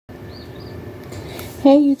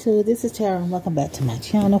Hey YouTube, this is Tara and welcome back to my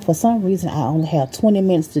channel. For some reason I only have 20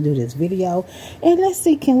 minutes to do this video, and let's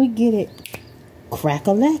see, can we get it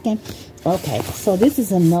crack-a-lacking? Okay, so this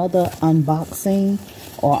is another unboxing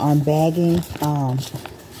or unbagging.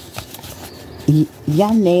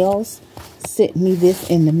 Young Nails sent me this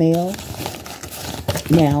in the mail.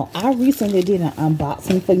 Now I recently did an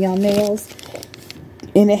unboxing for Young Nails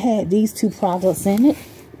and it had these two products in it: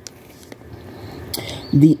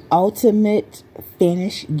 the Ultimate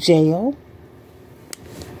Finish Gel,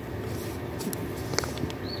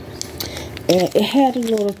 and it had a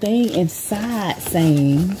little thing inside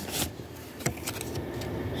saying,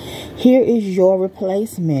 "Here is your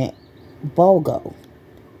replacement, BOGO."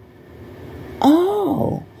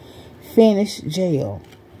 Oh, Finish Gel.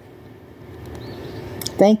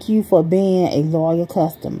 Thank you for being a loyal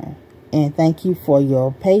customer, and thank you for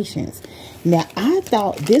your patience. Now I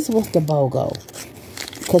thought this was the BOGO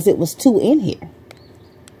because it was two in here.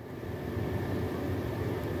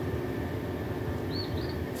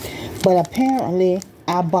 But apparently,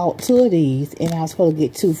 I bought two of these and I was supposed to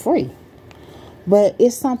get two free. But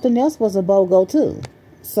it's something else was a BOGO too.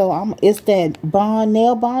 So it's that Bond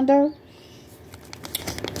Nail Bonder,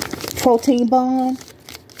 Protein Bond.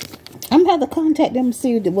 I'm going to have to contact them and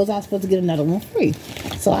see, was I supposed to get another one free.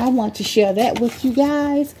 So I want to share that with you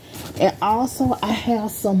guys. And also I have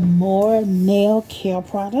some more nail care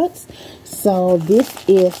products. So this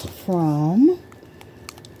is from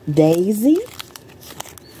Daisy.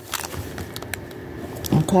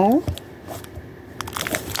 Okay,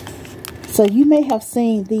 so you may have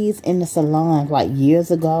seen these in the salon like years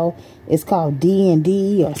ago. It's called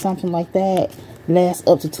DND or something like that. Lasts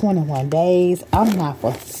up to 21 days. I'm not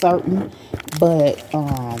for certain, but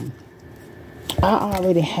I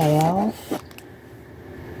already have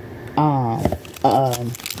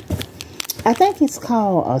I think it's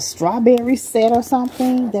called a strawberry set or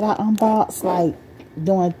something that I unboxed like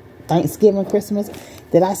during Thanksgiving, Christmas,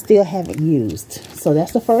 that I still haven't used. So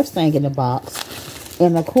that's the first thing in the box.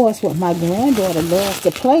 And of course, what my granddaughter loves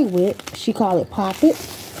to play with, she called it Pop It.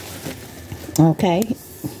 Okay.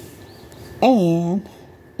 And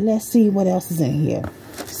let's see what else is in here.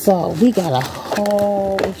 So we got a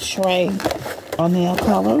whole tray of nail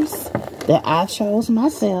colors that I chose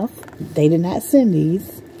myself. They did not send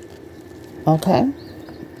these. Okay.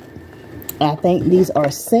 I think these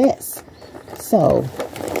are sets. So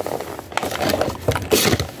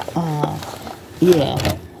yeah.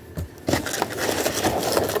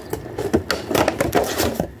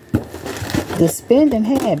 The spending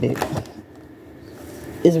habit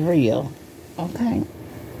is real. Okay.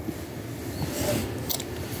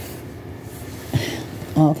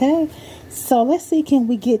 Okay. So let's see, can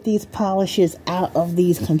we get these polishes out of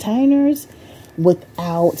these containers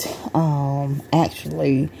without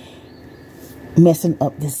actually messing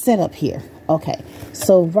up the setup here. Okay.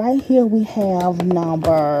 So right here we have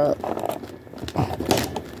number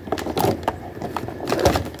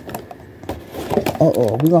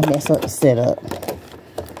we're gonna mess up the setup.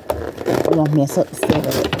 We're gonna mess up the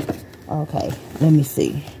setup. Okay, let me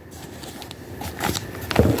see.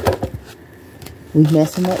 We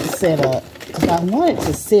messing up the setup because I want it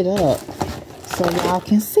to sit up so y'all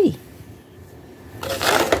can see.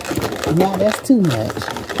 Now that's too much,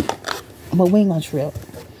 but we ain't gonna trip.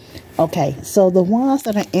 Okay, so the ones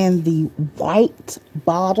that are in the white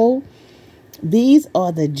bottle, these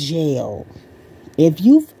are the gel. If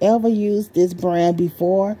you've ever used this brand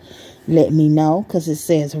before, let me know, because it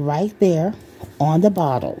says right there on the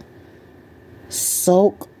bottle,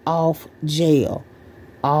 soak off gel,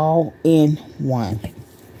 all in one.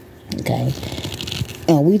 Okay,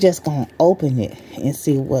 and we just gonna open it and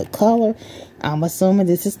see what color. I'm assuming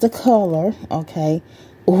this is the color. Okay.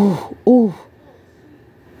 Ooh, ooh.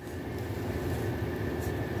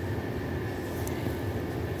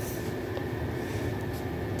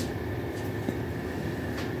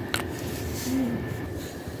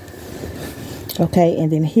 Okay, and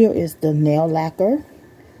then here is the nail lacquer.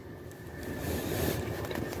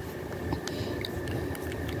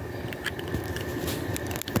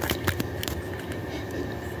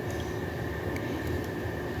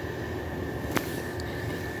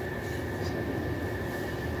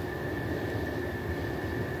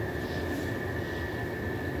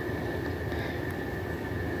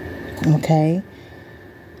 Okay.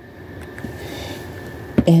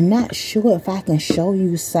 And not sure if I can show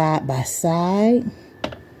you side by side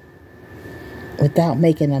without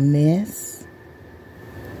making a mess.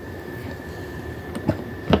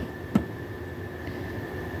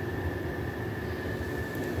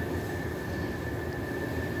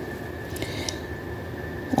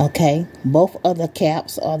 Okay, both of the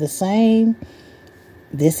caps are the same.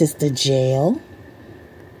 This is the gel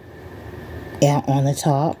out on the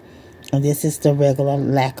top. And this is the regular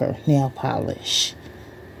lacquer nail polish.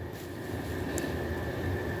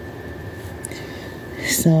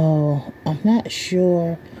 So, I'm not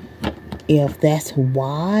sure if that's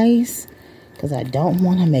wise, because I don't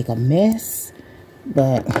want to make a mess.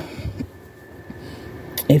 But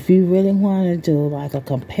if you really want to do like a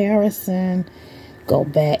comparison, go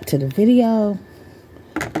back to the video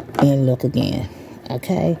and look again.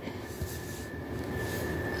 Okay?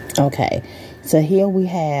 Okay. So here we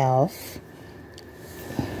have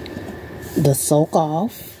the soak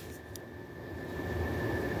off.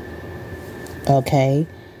 Okay,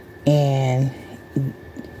 and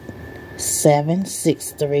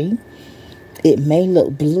 763. It may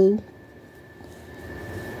look blue,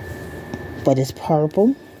 but it's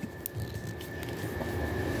purple.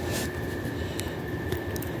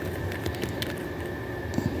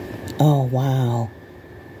 Oh wow,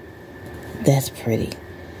 that's pretty.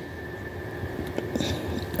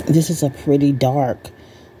 This is a pretty dark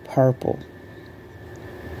purple.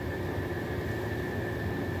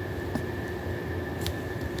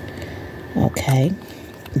 Okay,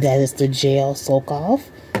 that is the gel soak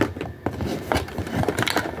off.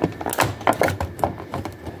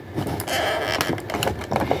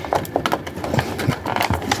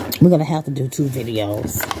 We're gonna have to do 2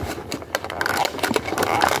 videos.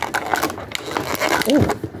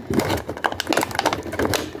 Ooh.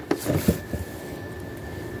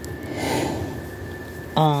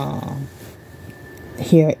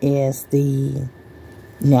 Here is the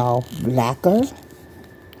nail lacquer.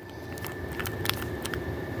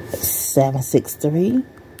 763.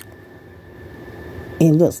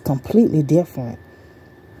 It looks completely different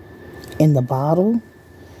in the bottle.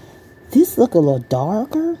 This look a little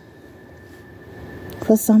darker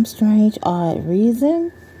for some strange odd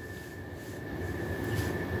reason.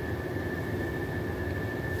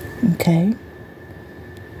 Okay.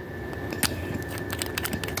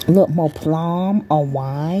 Look more plum or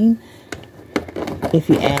wine, if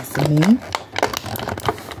you ask me.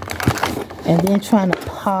 And then trying to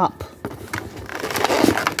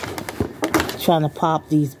pop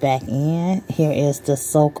these back in. Here is the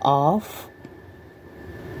soak off.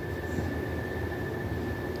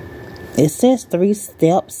 It says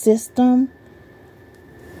 3-step system.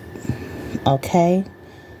 Okay.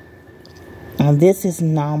 And this is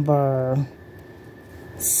number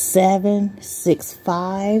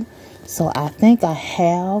 765. So I think I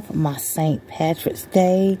have my St. Patrick's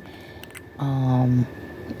Day.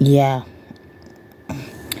 Yeah.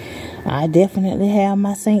 I definitely have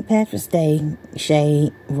my St. Patrick's Day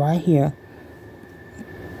shade right here.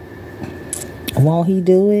 Won't he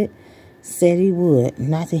do it? Said he would.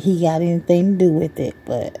 Not that he got anything to do with it,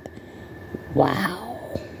 but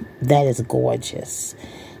wow. That is gorgeous.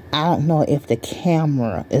 I don't know if the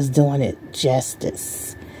camera is doing it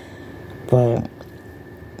justice, but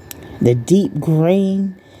the deep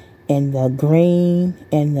green and the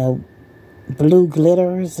blue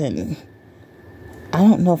glitters, and I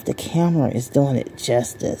don't know if the camera is doing it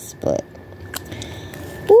justice, but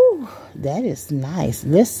ooh, that is nice.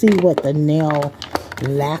 Let's see what the nail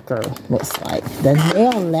lacquer looks like. The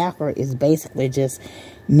nail lacquer is basically just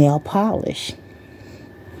nail polish.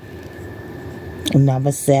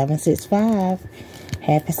 Number 765.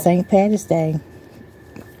 Happy St. Patrick's Day.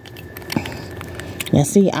 Now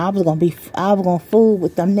see, I was gonna fool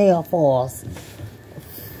with them nail foils,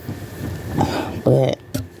 but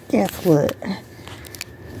guess what?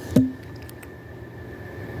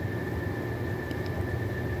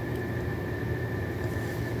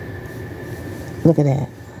 Look at that.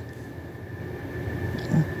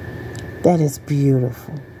 That is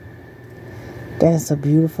beautiful. That is a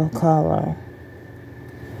beautiful color.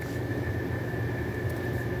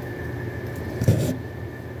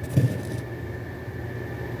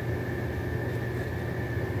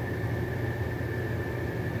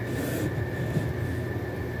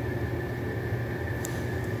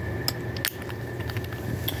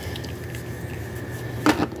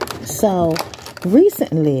 So,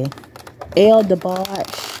 recently, El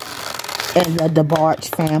DeBarge and the DeBarge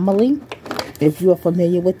family, if you're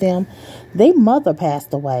familiar with them, their mother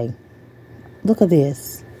passed away. Look at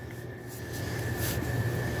this.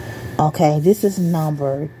 Okay, this is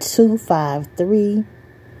number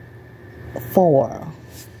 2534.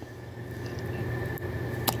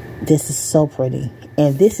 This is so pretty.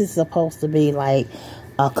 And this is supposed to be like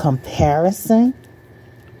a comparison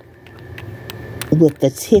with the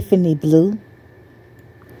Tiffany blue,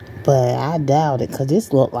 but I doubt it, because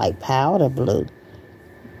this look like powder blue,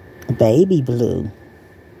 baby blue.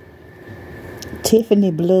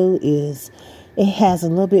 Tiffany blue is It has a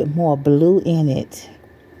little bit more blue in it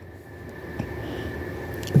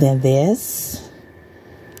than this.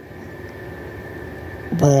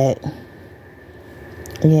 But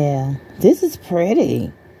yeah, this is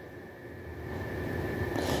pretty.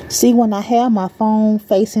 See, when I have my phone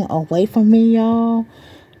facing away from me, y'all,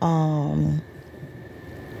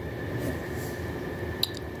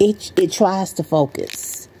 it tries to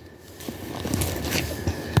focus.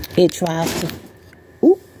 It tries to.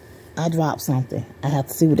 Oop! I dropped something. I have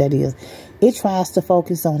to see what that is. It tries to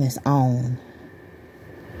focus on its own.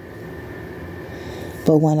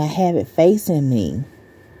 But when I have it facing me,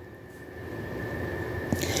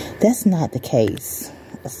 that's not the case.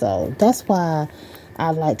 So that's why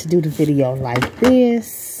I like to do the video like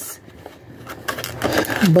this.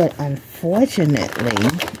 But unfortunately,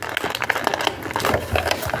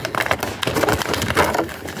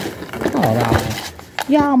 hold on.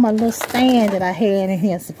 Y'all, my little stand that I had in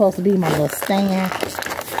here is supposed to be my little stand.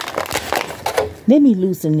 Let me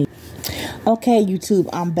loosen it. Okay, YouTube,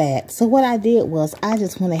 I'm back. So what I did was I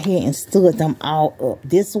just went ahead and stood them all up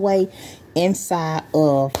this way inside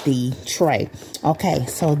of the tray. Okay,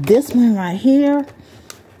 so this one right here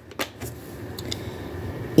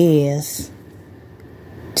is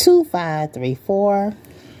 2534.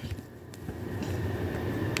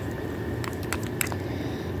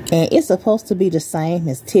 And it's supposed to be the same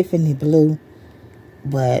as Tiffany blue,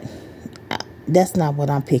 but that's not what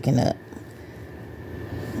I'm picking up.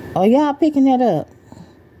 Oh, y'all picking that up?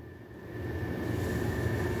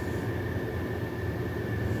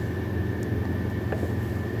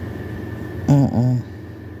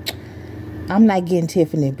 I'm not getting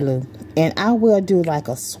Tiffany blue. And I will do like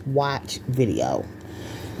a swatch video.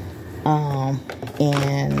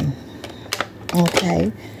 And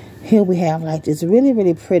okay, here we have like this really,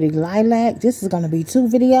 really pretty lilac. This is going to be 2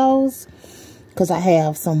 videos because I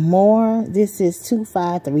have some more. This is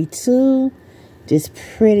 2532. This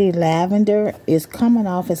pretty lavender is coming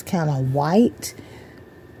off as kind of white.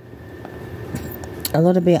 A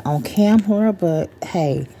little bit on camera, but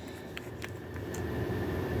hey.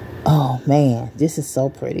 Oh man, this is so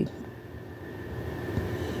pretty.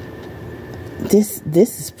 This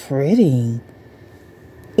is pretty.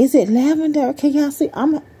 Is it lavender? Can y'all see?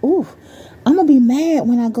 I'm gonna be mad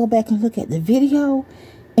when I go back and look at the video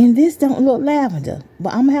and this don't look lavender.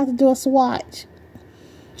 But I'm gonna have to do a swatch.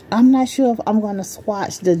 I'm not sure if I'm gonna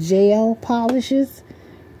swatch the gel polishes.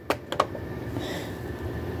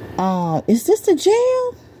 Is this the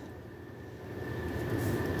gel?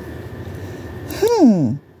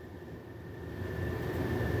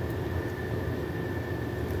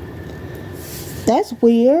 That's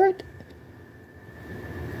weird.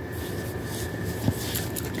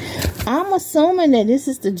 I'm assuming that this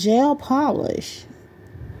is the gel polish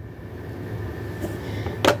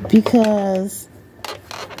because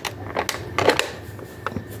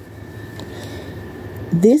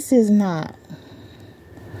this is not.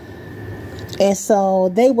 And so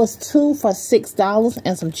they was 2 for $6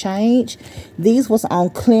 and some change. These was on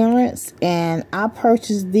clearance, and I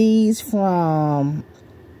purchased these from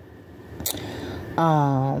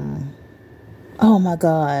oh my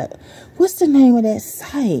god, what's the name of that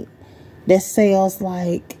site that sells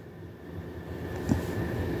like,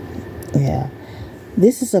 yeah,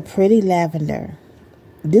 this is a pretty lavender.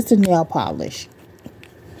 This is nail polish,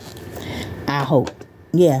 I hope.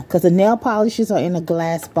 Yeah, because the nail polishes are in a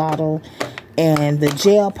glass bottle and the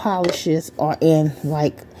gel polishes are in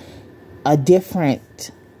like a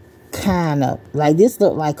different kind of, like this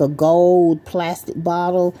look like a gold plastic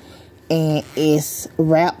bottle and it's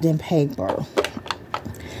wrapped in paper.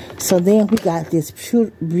 So then we got this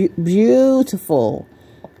beautiful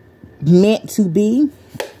meant to be,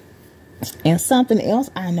 and something else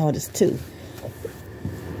I noticed too.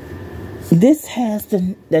 This has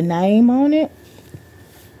the name on it,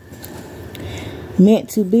 meant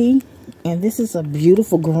to be, and this is a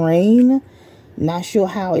beautiful green. Not sure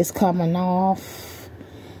how it's coming off,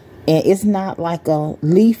 and it's not like a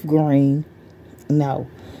leaf green. No,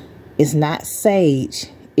 it's not sage.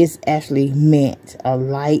 It's actually mint, a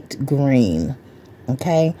light green.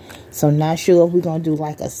 Okay, so not sure if we're gonna do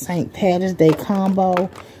like a St. Patrick's Day combo,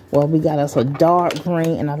 or we got us a dark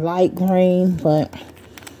green and a light green. But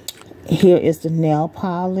here is the nail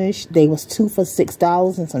polish. They was 2 for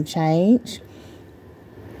 $6 and some change.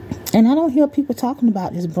 And I don't hear people talking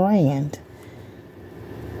about this brand,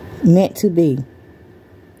 meant to be.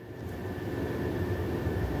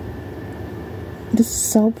 This is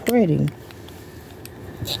so pretty.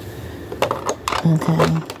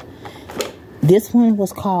 Okay. This one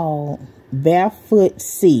was called Barefoot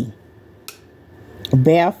Sea.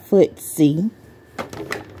 Barefoot Sea.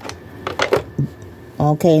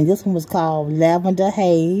 Okay, and this one was called Lavender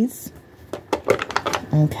Haze.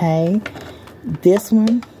 Okay, this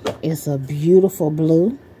one is a beautiful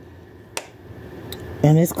blue,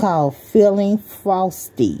 and it's called Feeling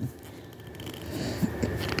Frosty.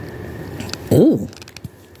 Ooh,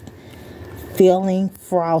 Feeling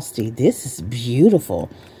Frosty. This is beautiful.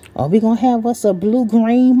 Are we gonna have us a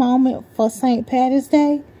blue-green moment for St. Patty's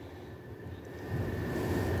Day?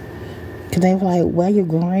 Cause they were like, wear your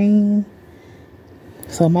green.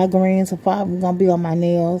 So my greens are probably gonna be on my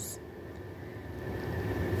nails.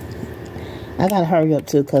 I gotta hurry up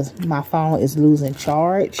too, cause my phone is losing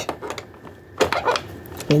charge.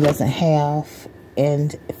 It doesn't have,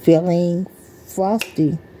 and Feeling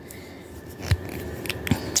Frosty.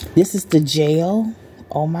 This is the gel.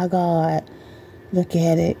 Oh my God. Look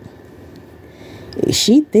at it.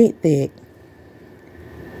 She thick.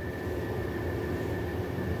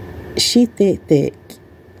 She thick.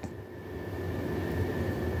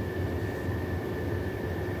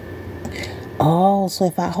 Oh, so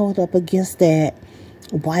if I hold up against that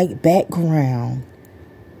white background,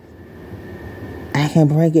 I can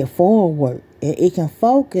bring it forward. It can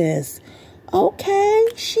focus. Okay,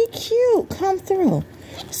 she cute. Come through.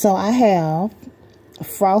 So I have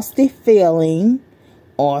Frosty Feeling,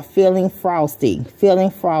 or Feeling Frosty.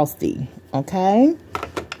 Feeling Frosty. Okay.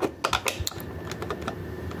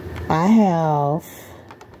 I have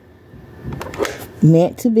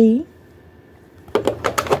Meant to Be,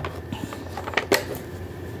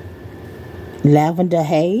 Lavender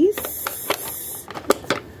Haze,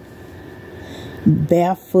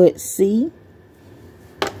 Barefoot Sea,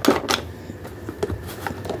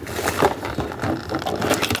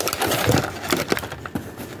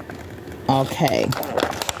 okay,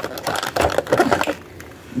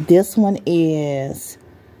 this one is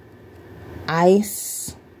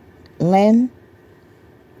Iceland,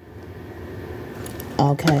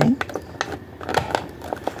 okay,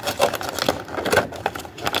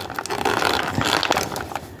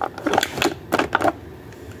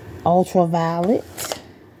 Ultraviolet,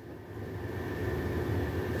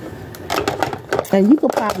 and you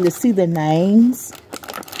could probably see the names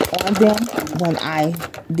on them when I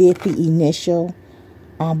did the initial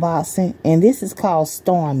unboxing, and this is called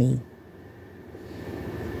Stormy.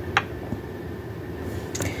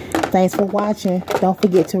 Thanks for watching. Don't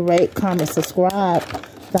forget to rate, comment, subscribe,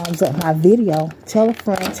 thumbs up my video, tell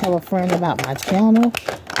a friend about my channel.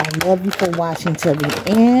 I love you for watching till the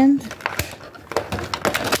end.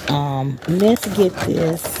 Let's get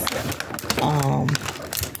this,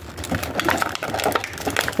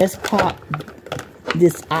 let's pop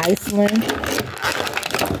this Iceland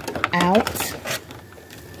out,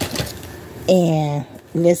 and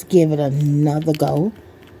let's give it another go.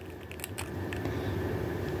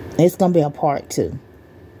 It's gonna be a part 2.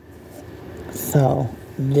 So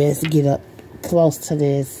let's get up close to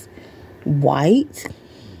this white,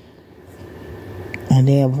 and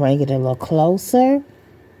then bring it a little closer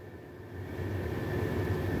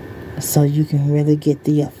so you can really get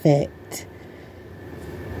the effect.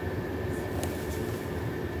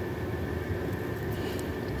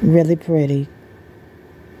 Really pretty.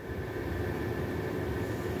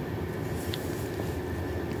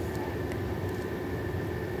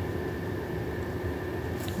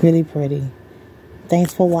 Really pretty.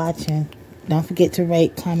 Thanks for watching. Don't forget to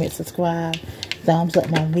rate, comment, subscribe, thumbs up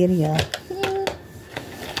my video.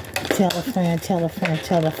 Tell a friend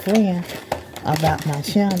about my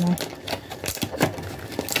channel.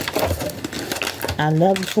 I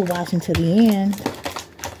love you for watching to the end.